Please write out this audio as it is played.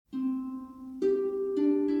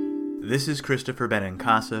This is Christopher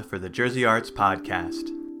Benincasa for the Jersey Arts Podcast.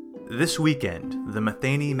 This weekend, the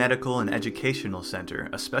Matheny Medical and Educational Center,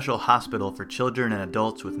 a special hospital for children and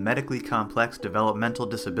adults with medically complex developmental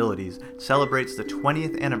disabilities, celebrates the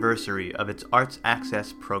 20th anniversary of its Arts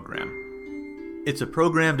Access program. It's a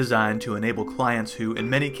program designed to enable clients who, in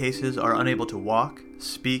many cases, are unable to walk,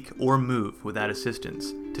 speak, or move without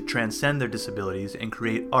assistance to transcend their disabilities and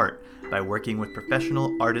create art by working with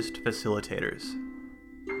professional artist facilitators.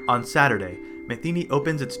 On Saturday, Matheny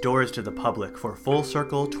opens its doors to the public for Full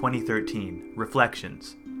Circle 2013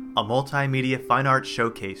 Reflections, a multimedia fine art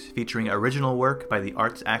showcase featuring original work by the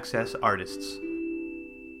Arts Access artists.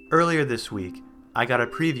 Earlier this week, I got a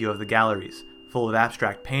preview of the galleries, full of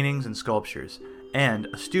abstract paintings and sculptures, and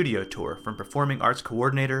a studio tour from performing arts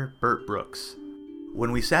coordinator Bert Brooks.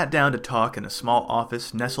 When we sat down to talk in a small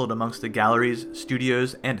office nestled amongst the galleries,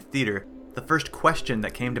 studios, and theater, the first question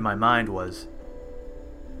that came to my mind was,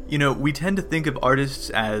 we tend to think of artists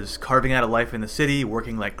as carving out a life in the city,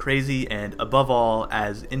 working like crazy, and above all,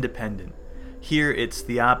 as independent. Here, it's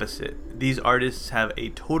the opposite. These artists have a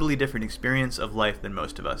totally different experience of life than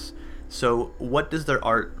most of us. So, what does their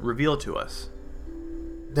art reveal to us?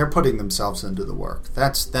 They're putting themselves into the work.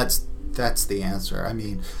 That's the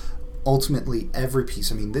answer. Ultimately, every piece.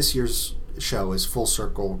 This year's show is Full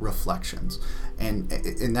Circle Reflections, and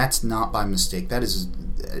that's not by mistake. That is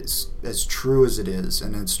as true as it is,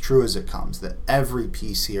 and as true as it comes, that every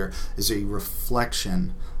piece here is a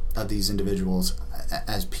reflection of these individuals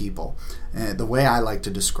as people. And the way I like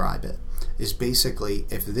to describe it is basically,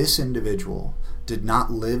 if this individual did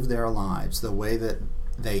not live their lives the way that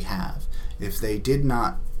they have, if they did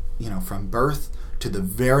not, from birth to the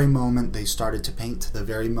very moment they started to paint, to the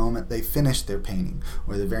very moment they finished their painting,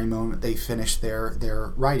 or the very moment they finished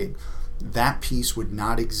their writing, that piece would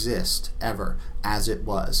not exist ever as it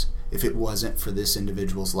was if it wasn't for this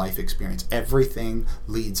individual's life experience. Everything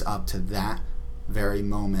leads up to that very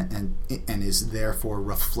moment and is therefore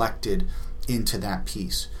reflected into that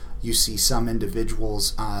piece. You see some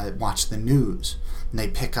individuals watch the news, and they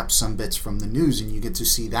pick up some bits from the news, and you get to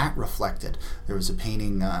see that reflected. There was a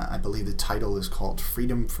painting, I believe the title is called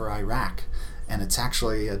Freedom for Iraq, and it's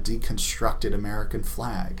actually a deconstructed American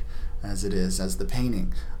flag, as the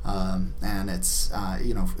painting. And it's,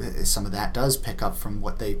 some of that does pick up from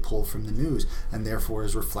what they pull from the news, and therefore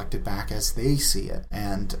is reflected back as they see it.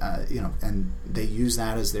 And, and they use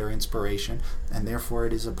that as their inspiration, and therefore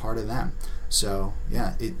it is a part of them. So,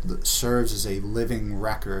 it serves as a living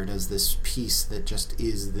record, as this piece that just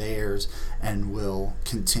is theirs and will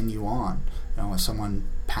continue on. If someone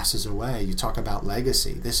passes away, you talk about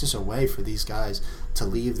legacy. This is a way for these guys to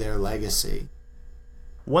leave their legacy.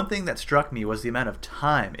 One thing that struck me was the amount of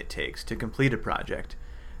time it takes to complete a project.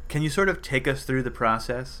 Can you sort of take us through the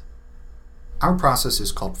process? Our process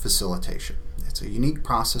is called facilitation. It's a unique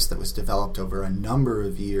process that was developed over a number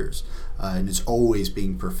of years and is always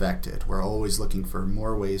being perfected. We're always looking for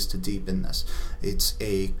more ways to deepen this. It's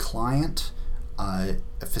a client, a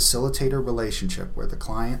facilitator relationship where the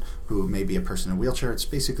client, who may be a person in a wheelchair, it's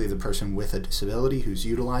basically the person with a disability who's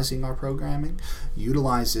utilizing our programming,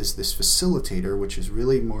 utilizes this facilitator, which is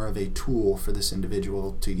really more of a tool for this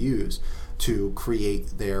individual to use to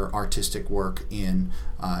create their artistic work in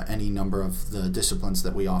any number of the disciplines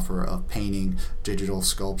that we offer of painting, digital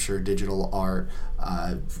sculpture, digital art,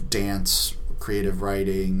 dance, creative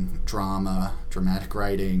writing, drama, dramatic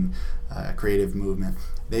writing, creative movement.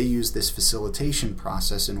 They use this facilitation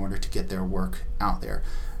process in order to get their work out there.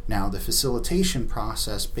 Now, the facilitation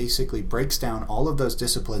process basically breaks down all of those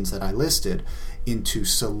disciplines that I listed into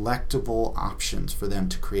selectable options for them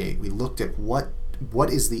to create. We looked at what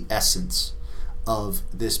is the essence of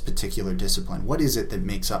this particular discipline. What is it that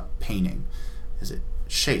makes up painting? Is it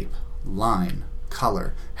shape, line,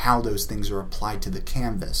 color, how those things are applied to the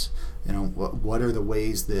canvas? What are the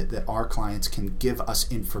ways that our clients can give us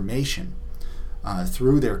information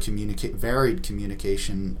through their varied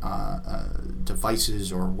communication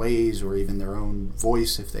devices or ways, or even their own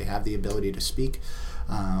voice if they have the ability to speak,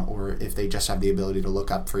 or if they just have the ability to look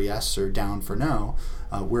up for yes or down for no.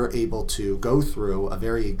 We're able to go through a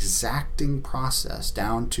very exacting process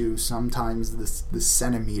down to sometimes the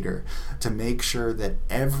centimeter to make sure that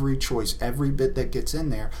every choice, every bit that gets in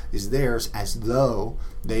there is theirs, as though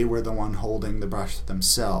they were the one holding the brush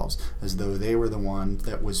themselves, as though they were the one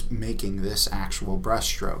that was making this actual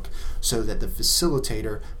brushstroke, so that the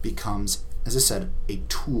facilitator becomes, as I said, a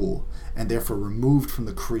tool, and therefore removed from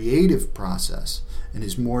the creative process and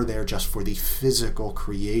is more there just for the physical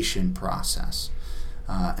creation process.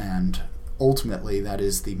 And ultimately, that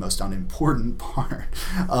is the most unimportant part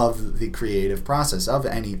of the creative process, of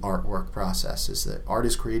any artwork process, is that art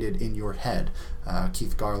is created in your head.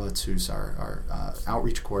 Keith Garlitz, who's our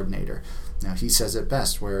outreach coordinator, now he says it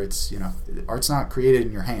best, where it's, art's not created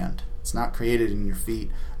in your hand. It's not created in your feet.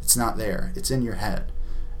 It's not there. It's in your head.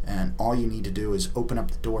 And all you need to do is open up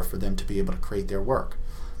the door for them to be able to create their work.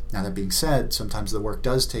 Now, that being said, sometimes the work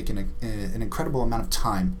does take an incredible amount of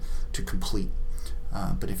time to complete.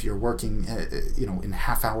 But if you're working, in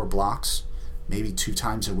half-hour blocks, maybe 2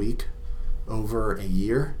 times a week, over a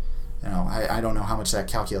year, I don't know how much that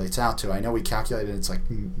calculates out to. I know we calculated it's like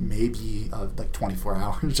maybe like 24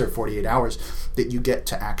 hours or 48 hours that you get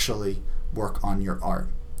to actually work on your art.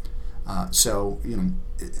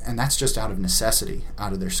 And that's just out of necessity,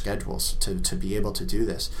 out of their schedules to be able to do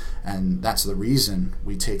this. And that's the reason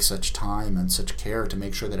we take such time and such care to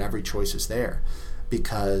make sure that every choice is there.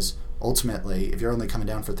 Because ultimately, if you're only coming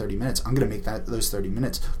down for 30 minutes, I'm going to make those 30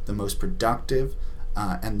 minutes the most productive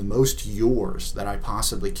and the most yours that I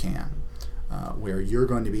possibly can, where you're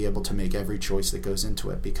going to be able to make every choice that goes into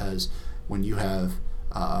it. Because when you have,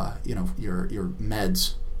 your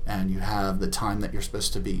meds, and you have the time that you're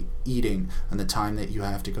supposed to be eating, and the time that you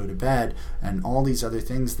have to go to bed, and all these other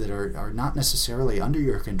things that are not necessarily under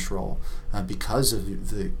your control because of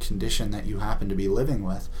the condition that you happen to be living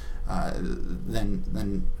with,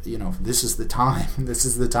 then this is the time. This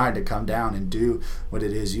is the time to come down and do what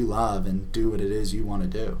it is you love and do what it is you want to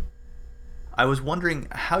do. I was wondering,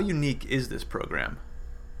 how unique is this program?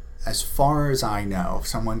 As far as I know,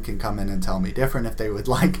 someone can come in and tell me different if they would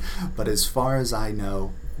like, but as far as I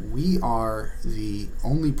know, we are the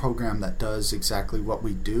only program that does exactly what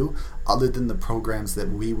we do, other than the programs that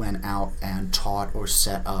we went out and taught or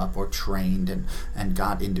set up or trained and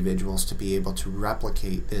got individuals to be able to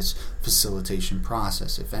replicate this facilitation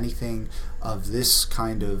process. If anything of this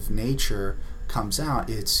kind of nature comes out,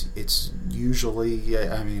 it's usually,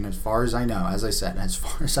 as far as I know, as I said, as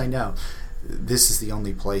far as I know, this is the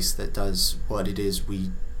only place that does what it is we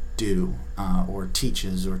do, or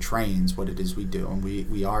teaches or trains what it is we do. And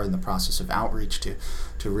we are in the process of outreach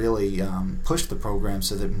to really push the program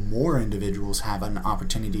so that more individuals have an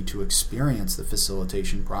opportunity to experience the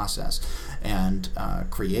facilitation process and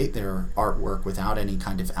create their artwork without any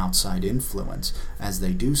kind of outside influence as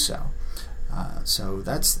they do so. So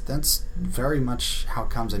that's very much how it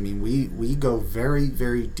comes. We go very,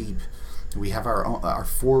 very deep. We have our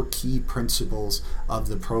 4 key principles of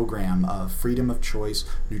the program of freedom of choice,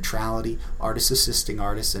 neutrality, artists assisting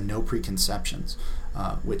artists, and no preconceptions,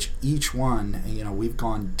 which each one, we've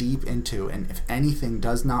gone deep into. And if anything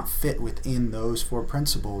does not fit within those 4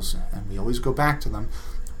 principles, and we always go back to them,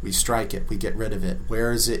 we strike it, we get rid of it.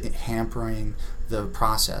 Where is it hampering the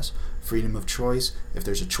process? Freedom of choice, if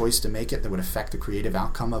there's a choice to make it that would affect the creative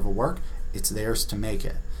outcome of a work, it's theirs to make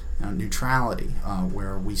it. Neutrality,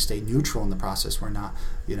 where we stay neutral in the process. We're not,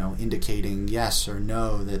 indicating yes or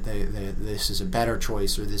no that this is a better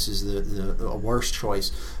choice or this is a worse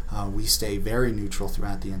choice. We stay very neutral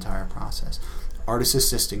throughout the entire process. Artists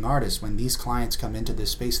assisting artists. When these clients come into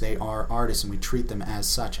this space, they are artists, and we treat them as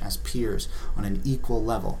such, as peers, on an equal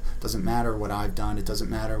level. It doesn't matter what I've done. It doesn't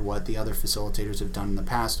matter what the other facilitators have done in the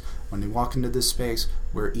past. When they walk into this space,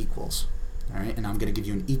 we're equals. All right, and I'm going to give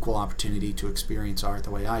you an equal opportunity to experience art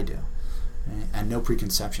the way I do. Right? And no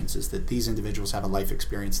preconceptions, is that these individuals have a life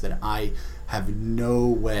experience that I have no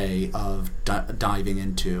way of diving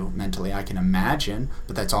into mentally. I can imagine,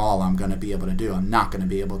 but that's all I'm going to be able to do. I'm not going to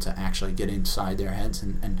be able to actually get inside their heads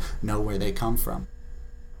and know where they come from.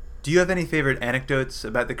 Do you have any favorite anecdotes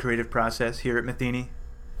about the creative process here at Matheny?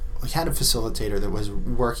 We had a facilitator that was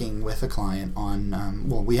working with a client on,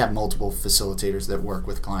 we have multiple facilitators that work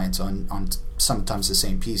with clients on sometimes the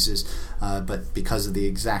same pieces, but because of the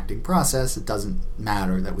exacting process, it doesn't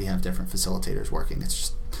matter that we have different facilitators working. It's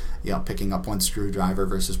just, picking up one screwdriver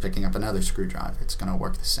versus picking up another screwdriver. It's going to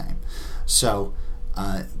work the same. So,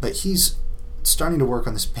 but he's starting to work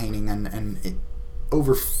on this painting, and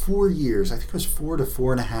over 4 years, I think it was 4 to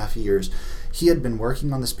 4.5 years, he had been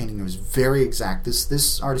working on this painting. It was very exact.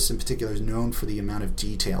 This artist in particular is known for the amount of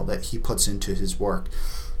detail that he puts into his work.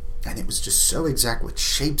 And it was just so exact with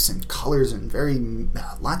shapes and colors and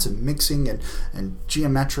lots of mixing and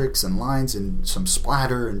geometrics and lines and some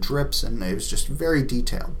splatter and drips. And it was just very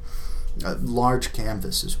detailed. A large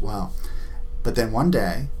canvas as well. But then one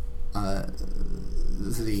day,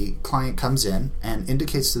 the client comes in and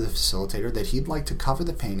indicates to the facilitator that he'd like to cover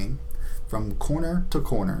the painting from corner to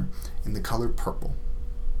corner in the color purple,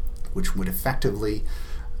 which would effectively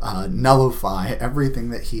nullify everything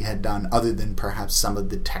that he had done other than perhaps some of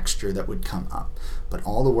the texture that would come up. But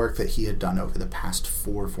all the work that he had done over the past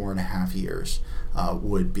 4.5 years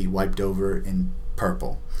would be wiped over in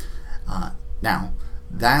purple. Now,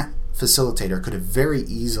 that facilitator could have very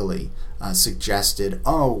easily suggested,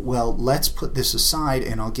 oh, well, let's put this aside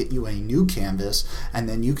and I'll get you a new canvas, and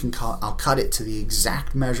then you can I'll cut it to the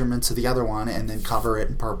exact measurements of the other one and then cover it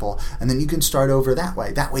in purple, and then you can start over that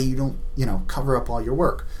way. That way you don't, cover up all your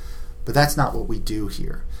work. But that's not what we do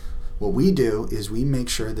here. What we do is we make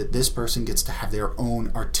sure that this person gets to have their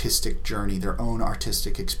own artistic journey, their own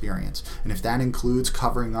artistic experience. And if that includes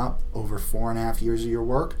covering up over 4.5 years of your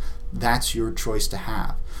work, that's your choice to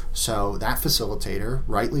have. So that facilitator,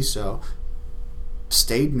 rightly so,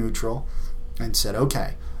 stayed neutral and said,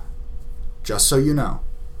 okay, just so you know,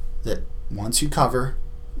 that once you cover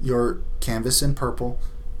your canvas in purple,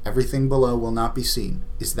 everything below will not be seen.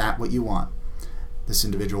 Is that what you want? This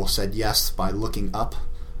individual said yes by looking up.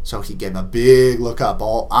 So he gave a big look up,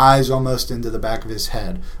 all eyes almost into the back of his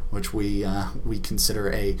head, which we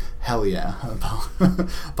consider a hell yeah.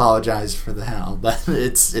 Apologize for the hell, but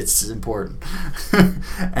it's important.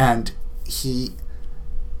 And he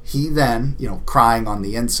then, crying on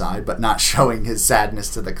the inside, but not showing his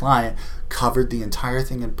sadness to the client, covered the entire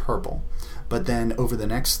thing in purple. But then over the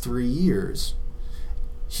next 3 years,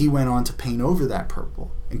 he went on to paint over that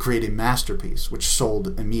purple and create a masterpiece, which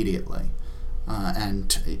sold immediately.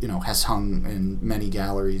 And has hung in many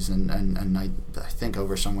galleries and I think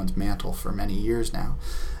over someone's mantle for many years now.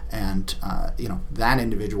 And that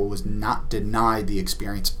individual was not denied the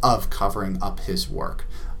experience of covering up his work,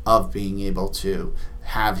 of being able to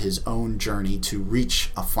have his own journey to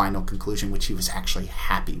reach a final conclusion which he was actually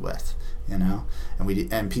happy with.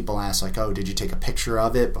 And people ask, like, oh, did you take a picture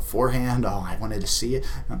of it beforehand? Oh, I wanted to see it.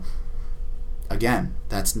 Again,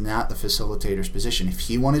 that's not the facilitator's position. If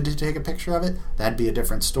he wanted to take a picture of it, that'd be a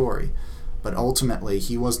different story. But ultimately,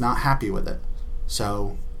 he was not happy with it.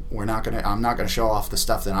 So I'm not gonna show off the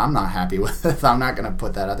stuff that I'm not happy with. I'm not gonna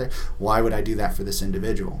put that out there. Why would I do that for this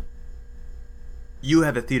individual? You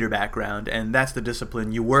have a theater background, and that's the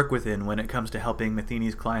discipline you work within when it comes to helping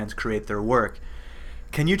Matheny's clients create their work.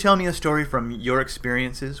 Can you tell me a story from your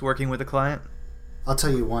experiences working with a client? I'll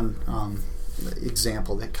tell you one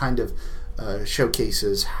example that kind of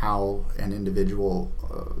showcases how an individual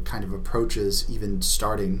kind of approaches even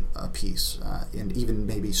starting a piece and even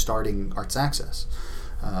maybe starting Arts Access.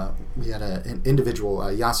 We had an individual,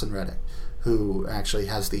 Yasin Reddick, who actually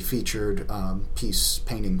has the featured piece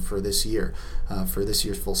painting for this year, for this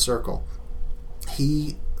year's Full Circle.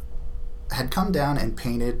 He had come down and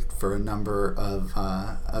painted for a number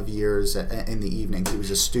of years in the evening. He was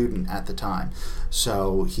a student at the time,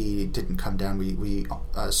 so he didn't come down. We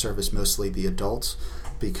service mostly the adults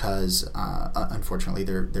because unfortunately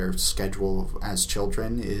their schedule as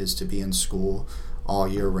children is to be in school all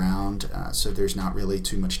year round, so there's not really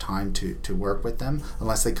too much time to work with them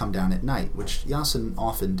unless they come down at night, which Yasin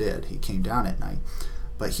often did. He came down at night.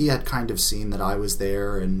 But he had kind of seen that I was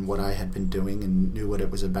there and what I had been doing and knew what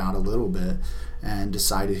it was about a little bit, and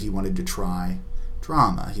decided he wanted to try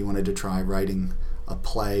drama. He wanted to try writing a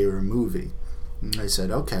play or a movie. And I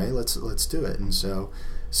said, okay, let's do it. And so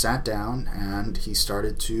sat down and he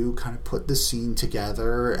started to kind of put the scene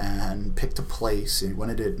together and picked a place. He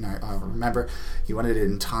wanted it, and I remember he wanted it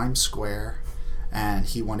in Times Square, and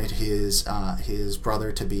he wanted his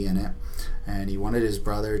brother to be in it. And he wanted his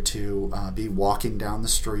brother to be walking down the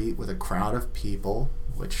street with a crowd of people,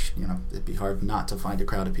 which, it'd be hard not to find a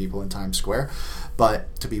crowd of people in Times Square,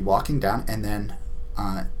 but to be walking down, and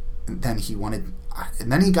then he wanted,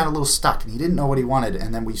 and then he got a little stuck, and he didn't know what he wanted,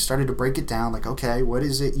 and then we started to break it down, like, okay, what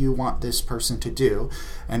is it you want this person to do?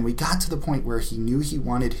 And we got to the point where he knew he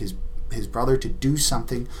wanted his brother to do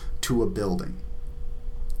something to a building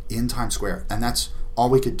in Times Square, and that's all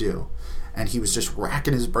we could do. And he was just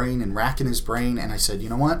racking his brain, and I said, you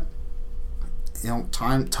know what?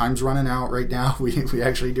 Time's running out right now. We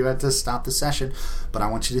actually do have to stop the session, but I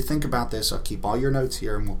want you to think about this. I'll keep all your notes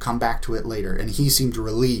here, and we'll come back to it later. And he seemed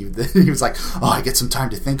relieved. He was like, oh, I get some time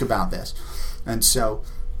to think about this. And so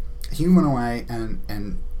he went away,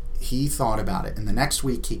 and he thought about it. And the next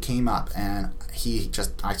week he came up, and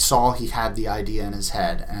I saw he had the idea in his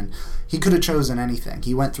head, and he could have chosen anything.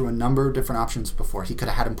 He went through a number of different options before. He could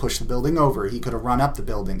have had him push the building over. He could have run up the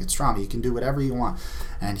building. It's drama. You can do whatever you want.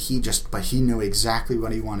 And but he knew exactly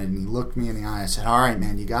what he wanted. And he looked me in the eye. I said, all right,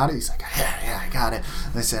 man, you got it? He's like, yeah, I got it.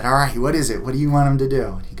 And I said, all right, what is it? What do you want him to do?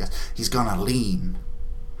 And he goes, he's going to lean.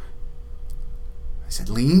 I said,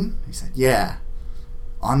 lean? He said, yeah.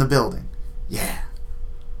 On the building. Yeah.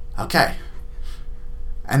 Okay.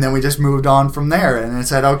 And then we just moved on from there, and it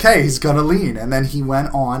said, okay, he's going to lean. And then he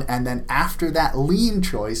went on, and then after that lean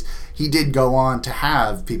choice, he did go on to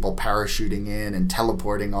have people parachuting in and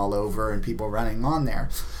teleporting all over and people running on there.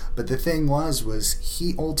 But the thing was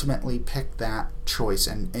he ultimately picked that choice,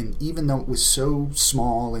 and even though it was so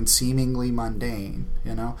small and seemingly mundane,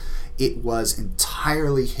 it was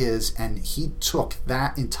entirely his, and he took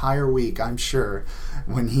that entire week, I'm sure,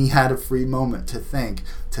 when he had a free moment to think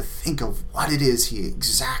of what it is he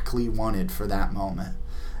exactly wanted for that moment.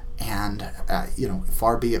 And,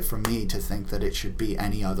 far be it from me to think that it should be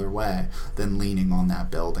any other way than leaning on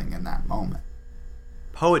that building in that moment.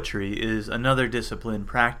 Poetry is another discipline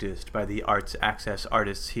practiced by the Arts Access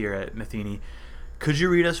artists here at Matheny. Could you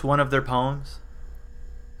read us one of their poems?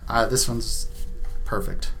 This one's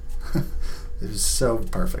perfect. It was so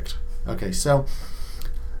perfect. Okay, so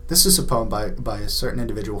this is a poem by a certain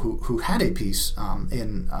individual who had a piece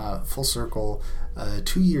in Full Circle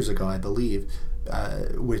 2 years ago, I believe,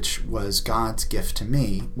 which was God's Gift to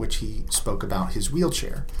Me, which he spoke about his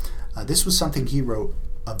wheelchair. This was something he wrote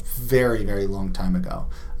a very, very long time ago.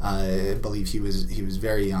 I believe he was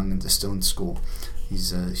very young and still in school.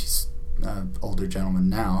 He's an older gentleman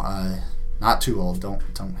now. Not too old.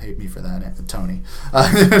 Don't hate me for that, Tony.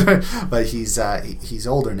 But he's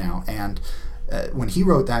older now. And when he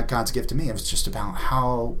wrote that God's Gift to Me, it was just about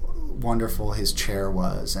how wonderful his chair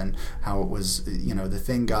was and how it was, the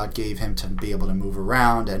thing God gave him to be able to move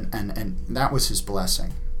around, and that was his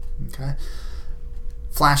blessing. Okay.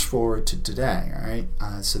 Flash forward to today, all right?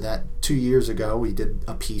 So that 2 years ago, we did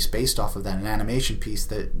a piece based off of that, an animation piece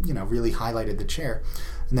that, really highlighted the chair.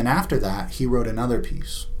 And then after that, he wrote another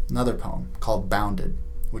piece, another poem called Bounded,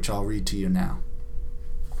 which I'll read to you now.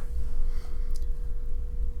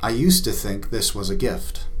 I used to think this was a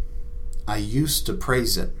gift. I used to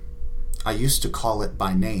praise it. I used to call it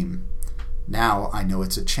by name. Now I know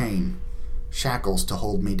it's a chain, shackles to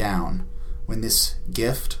hold me down. When this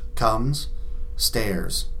gift comes,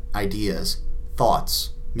 stares, ideas,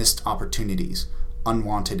 thoughts, missed opportunities,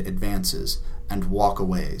 unwanted advances, and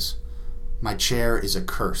walkaways. My chair is a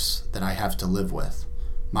curse that I have to live with.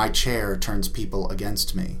 My chair turns people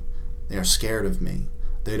against me. They are scared of me.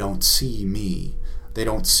 They don't see me. They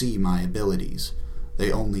don't see my abilities.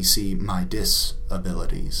 They only see my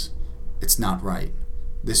disabilities. It's not right.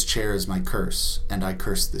 This chair is my curse, and I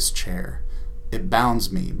curse this chair. It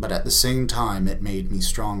bounds me, but at the same time it made me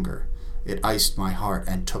stronger. It iced my heart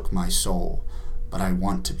and took my soul. But I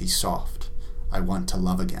want to be soft. I want to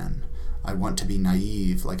love again. I want to be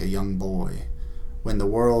naive like a young boy. When the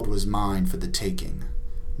world was mine for the taking,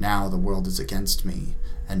 now the world is against me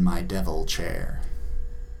and my devil chair.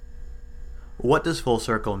 What does Full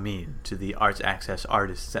Circle mean to the Arts Access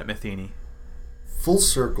artists at Matheny? Full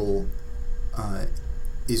Circle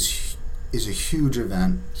is a huge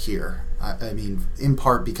event here. I mean, in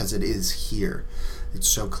part because it is here. It's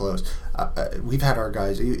so close. We've had our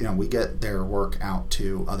guys, we get their work out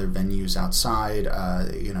to other venues outside.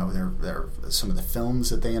 They're some of the films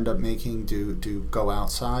that they end up making do go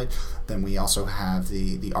outside. Then we also have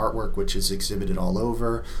the artwork, which is exhibited all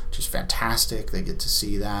over, which is fantastic. They get to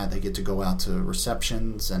see that. They get to go out to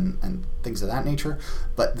receptions and things of that nature.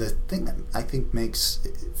 But the thing that I think makes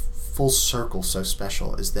Full Circle so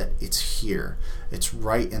special is that it's here. It's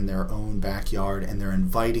right in their own backyard, and they're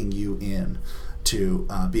inviting you in to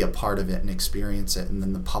be a part of it and experience it, and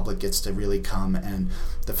then the public gets to really come. And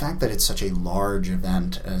the fact that it's such a large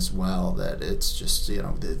event as well, that it's just,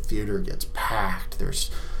 the theater gets packed, there's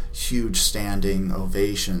huge standing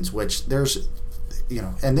ovations, which there's,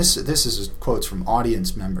 and this is quotes from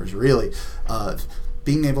audience members, really,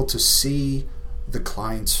 being able to see the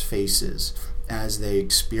clients' faces as they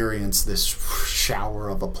experience this shower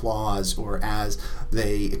of applause, or as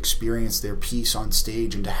they experience their piece on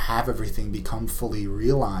stage, and to have everything become fully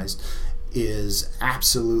realized is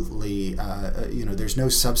absolutely, there's no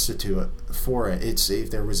substitute for it. It's, if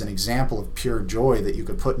there was an example of pure joy that you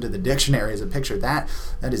could put into the dictionary as a picture, that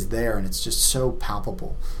is there, and it's just so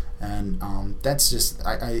palpable. And that's just,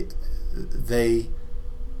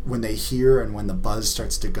 when they hear and when the buzz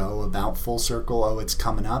starts to go about Full Circle, oh, it's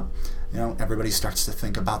coming up, everybody starts to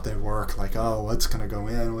think about their work, like, oh, what's going to go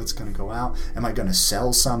in, what's going to go out, am I going to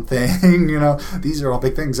sell something, these are all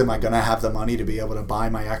big things, am I going to have the money to be able to buy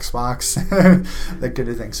my Xbox, that kind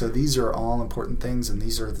of thing. So these are all important things, and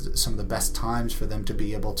these are some of the best times for them to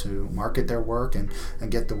be able to market their work and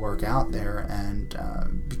get the work out there,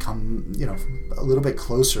 and become, a little bit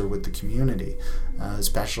closer with the community,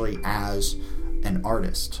 especially as an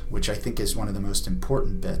artist, which I think is one of the most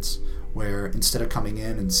important bits. where instead of coming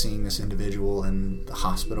in and seeing this individual in the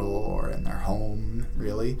hospital or in their home,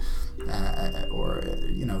 really, or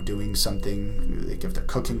doing something, if they're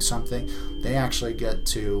cooking something, they actually get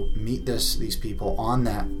to meet these people on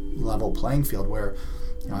that level playing field. Where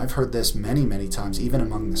I've heard this many times, even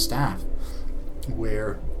among the staff,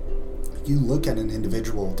 where you look at an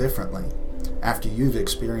individual differently after you've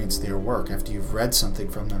experienced their work, after you've read something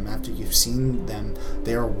from them, after you've seen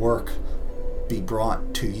their work be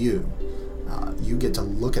brought to you. You get to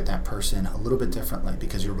look at that person a little bit differently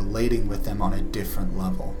because you're relating with them on a different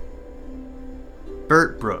level.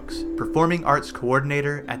 Bert Brooks, Performing Arts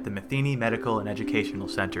Coordinator at the Matheny Medical and Educational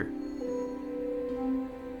Center.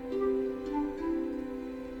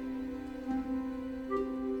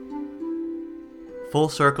 Full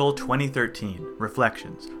Circle 2013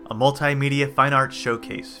 Reflections, a multimedia fine arts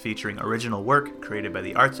showcase featuring original work created by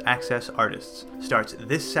the Arts Access artists, starts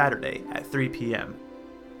this Saturday at 3 p.m.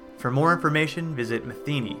 For more information, visit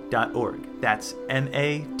matheny.org. That's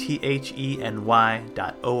matheny.org.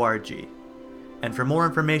 And for more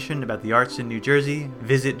information about the arts in New Jersey,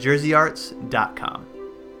 visit jerseyarts.com.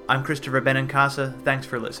 I'm Christopher Benincasa. Thanks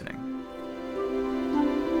for listening.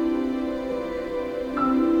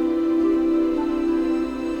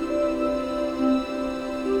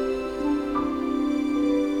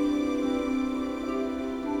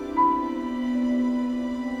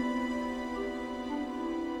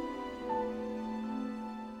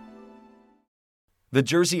 The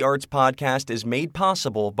Jersey Arts Podcast is made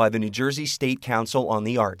possible by the New Jersey State Council on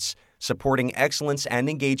the Arts, supporting excellence and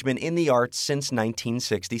engagement in the arts since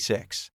 1966.